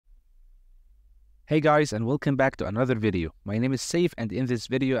Hey guys, and welcome back to another video. My name is Saif, and in this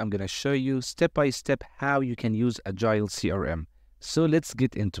video I'm going to show you step by step how you can use Agile CRM. So let's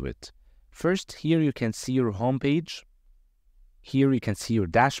get into it. First, here you can see your homepage. Here you can see your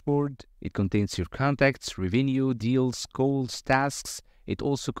dashboard. It contains your contacts, revenue, deals, calls, tasks. It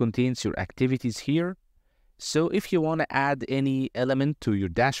also contains your activities here. So if you want to add any element to your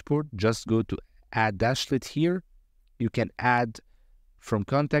dashboard, just go to add dashlet here. You can add from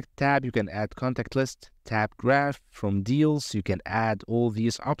contact tab, you can add contact list, tab graph. From deals, you can add all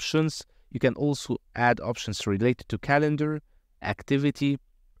these options. You can also add options related to calendar, activity,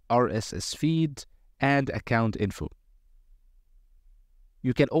 RSS feed, and account info.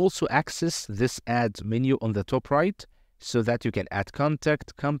 You can also access this add menu on the top right so that you can add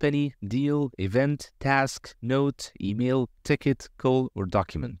contact, company, deal, event, task, note, email, ticket, call, or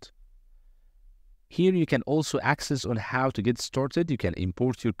document. Here you can also access on how to get started. You can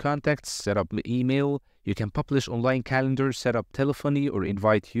import your contacts, set up email. You can publish online calendar, set up telephony, or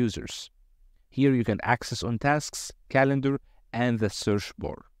invite users. Here you can access on tasks, calendar, and the search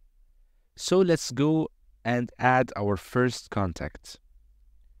bar. So let's go and add our first contact.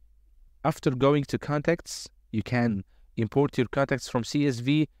 After going to contacts, you can import your contacts from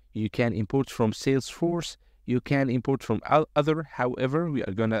CSV. You can import from Salesforce. You can import from other. However, we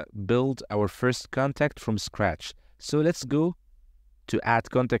are going to build our first contact from scratch. So let's go to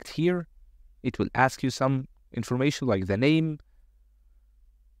add contact here. It will ask you some information like the name,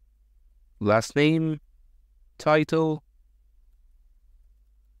 last name, title,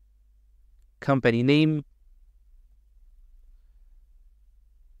 company name.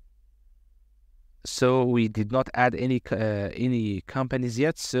 So we did not add any companies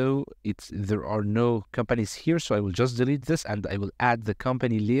yet, so there are no companies here. So I will just delete this and I will add the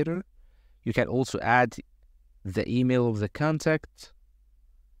company later. You can also add the email of the contact,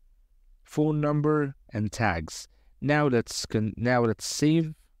 phone number, and tags. Now let's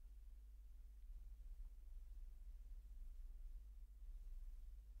save.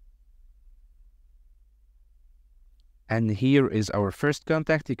 And here is our first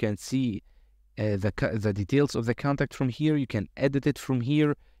contact. You can see the details of the contact from here. You can edit it from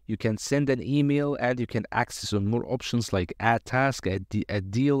here. You can send an email, and you can access on more options like add task, add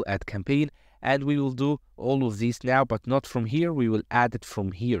deal, add campaign. And we will do all of these now, but not from here. We will add it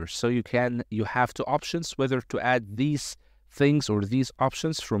from here. So you have two options whether to add these things or these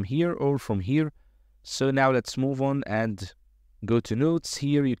options from here or from here. So now let's move on and go to notes.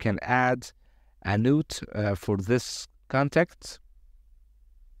 Here you can add a note for this contact,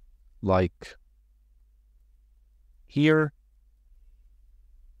 like here,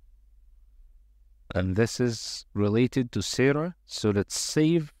 and this is related to Sarah. So let's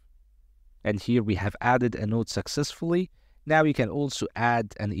save, and here we have added a note successfully. Now you can also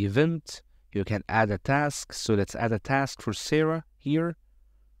add an event. You can add a task. So let's add a task for Sarah here.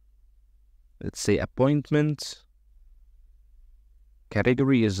 Let's say appointment.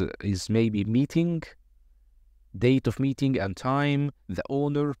 Category is maybe meeting. Date of meeting and time. The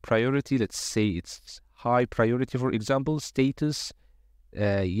owner, priority, let's say it's high priority, for example. Status,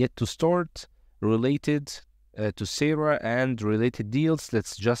 yet to start. Related to Sarah, and related deals.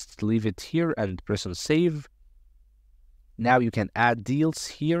 Let's just leave it here and press on save. Now you can add deals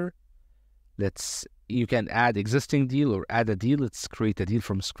here. You can add existing deal or add a deal. Let's create a deal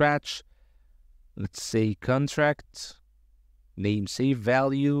from scratch. Let's say contract, name save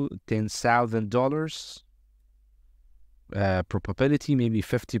value, $10,000. Probability maybe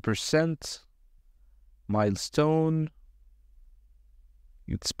 50%. Milestone,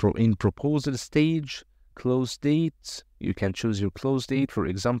 it's in proposal stage. Close date, you can choose your close date, for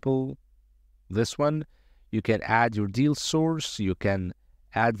example this one. You can add your deal source. You can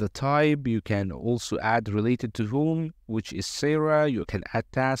add the type. You can also add related to whom, which is Sarah. You can add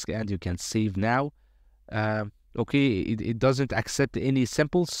task, and you can save now. Okay, it doesn't accept any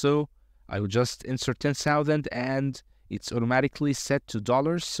symbols, so I will just insert 10,000 and it's automatically set to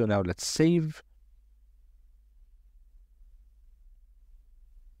dollars. So now let's save.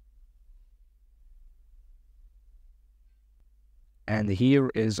 And here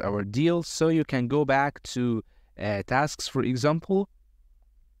is our deal. So you can go back to tasks, for example.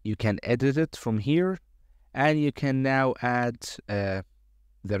 You can edit it from here, and you can now add the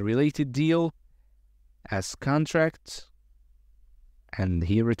related deal as contract. And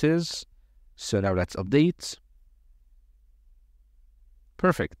here it is. So now let's update.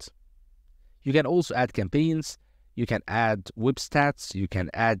 Perfect. You can also add campaigns. You can add web stats. You can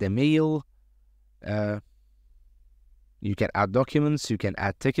add a mail. You can add documents, you can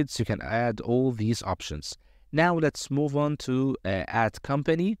add tickets, you can add all these options. Now let's move on to add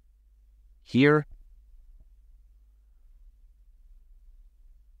company. Here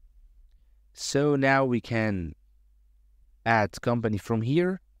So now we can add company from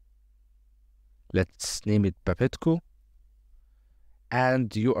here. Let's name it Papetco. And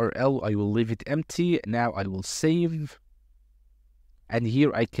URL, I will leave it empty. Now I will save. And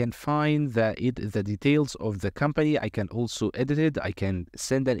here I can find the details of the company. I can also edit it. I can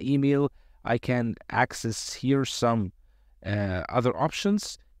send an email. I can access here some other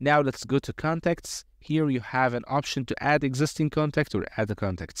options. Now let's go to contacts. Here you have an option to add existing contact or add a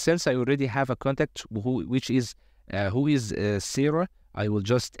contact. Since I already have a contact who is Sarah, I will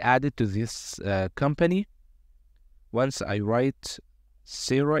just add it to this company. Once I write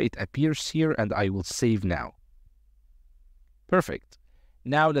Sarah, it appears here, and I will save now. Perfect.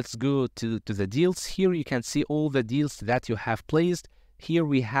 Now let's go to the deals. Here you can see all the deals that you have placed. Here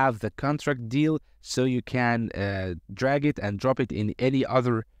we have the contract deal, so you can drag it and drop it in any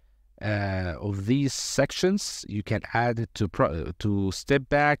other of these sections. You can add it to step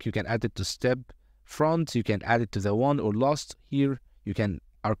back, you can add it to step front, you can add it to the one or last. Here you can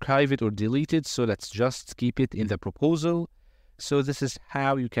archive it or delete it, so let's just keep it in the proposal. So this is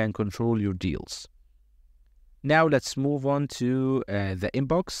how you can control your deals. Now let's move on to the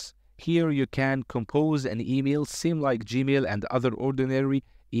inbox. Here you can compose an email, same like Gmail and other ordinary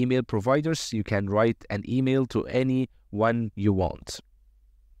email providers. You can write an email to anyone you want.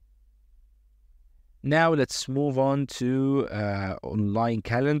 Now let's move on to online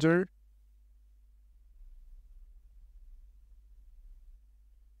calendar.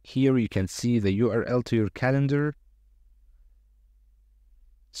 Here you can see the URL to your calendar.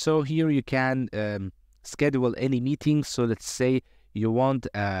 So here you can schedule any meeting. So let's say you want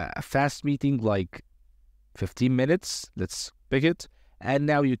a fast meeting like 15 minutes. Let's pick it. And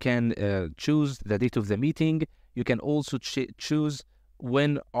now you can choose the date of the meeting. You can also choose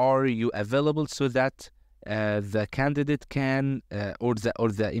when are you available, so that the candidate can or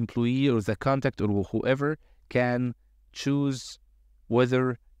the employee or the contact or whoever can choose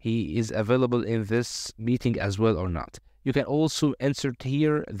whether he is available in this meeting as well or not. You can also insert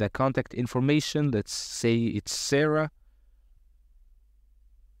here the contact information. Let's say it's Sarah.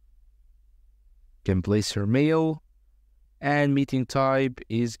 You can place her mail, and meeting type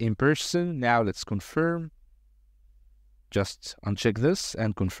is in person. Now let's confirm. Just uncheck this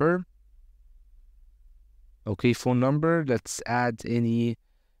and confirm. Okay, phone number. Let's add any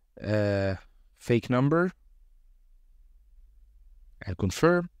fake number and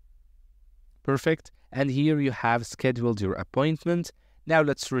confirm. Perfect. And here you have scheduled your appointment. Now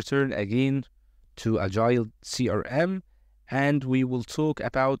let's return again to Agile CRM, and we will talk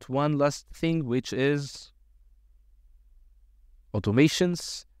about one last thing, which is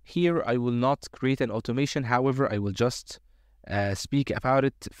automations. Here I will not create an automation. However, I will just speak about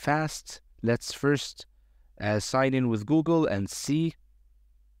it fast. Let's first sign in with Google and see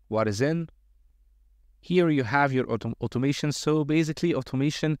what is in. Here you have your automation. So basically,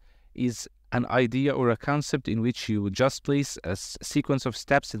 automation is an idea or a concept in which you just place a sequence of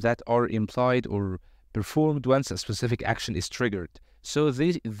steps that are implied or performed once a specific action is triggered. So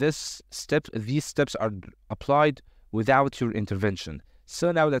these steps are applied without your intervention.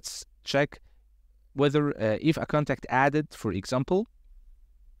 So now let's check whether if a contact added, for example,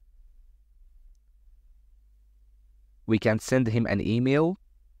 we can send him an email,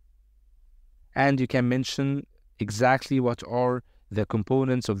 and you can mention exactly what are the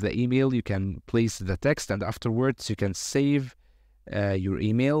components of the email. You can place the text, and afterwards you can save your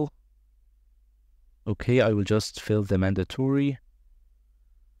email. Okay, I will just fill the mandatory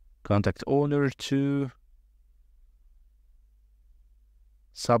contact owner to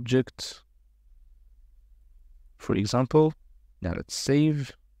subject, for example. Now let's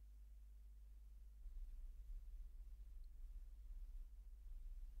save.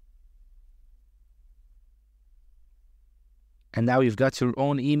 And now you've got your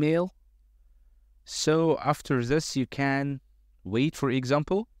own email. So after this, you can wait, for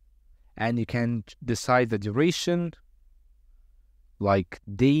example, and you can decide the duration, like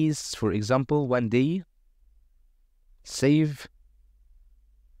days, for example, 1 day. Save.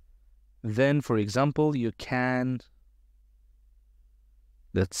 Then, for example, you can,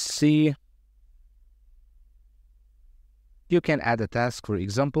 let's see, you can add a task, for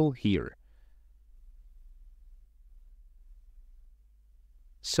example, here.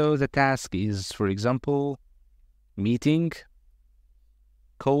 So the task is, for example, meeting,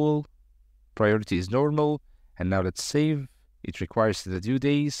 call, priority is normal, and now let's save. It requires the due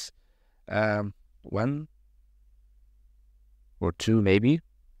days, 1 or 2 maybe.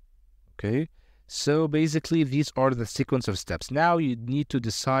 Okay, so basically these are the sequence of steps. Now you need to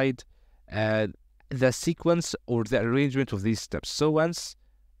decide the sequence or the arrangement of these steps. So once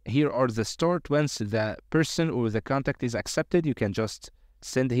here are the start. Once the person or the contact is accepted, you can just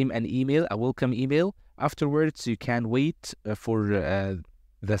send him an email, a welcome email. Afterwards, you can wait for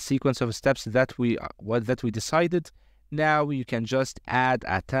the sequence of steps that we decided. Now you can just add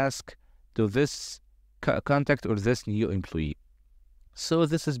a task to this contact or this new employee. So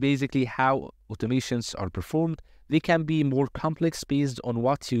this is basically how automations are performed. They can be more complex based on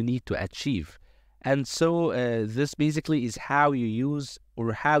what you need to achieve. And so this basically is how you use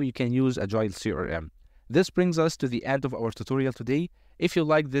or how you can use Agile CRM. This brings us to the end of our tutorial today. If you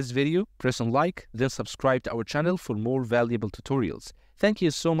like this video, press on like, then subscribe to our channel for more valuable tutorials. Thank you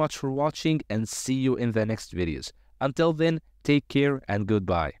so much for watching and see you in the next videos. Until then, take care and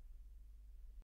goodbye.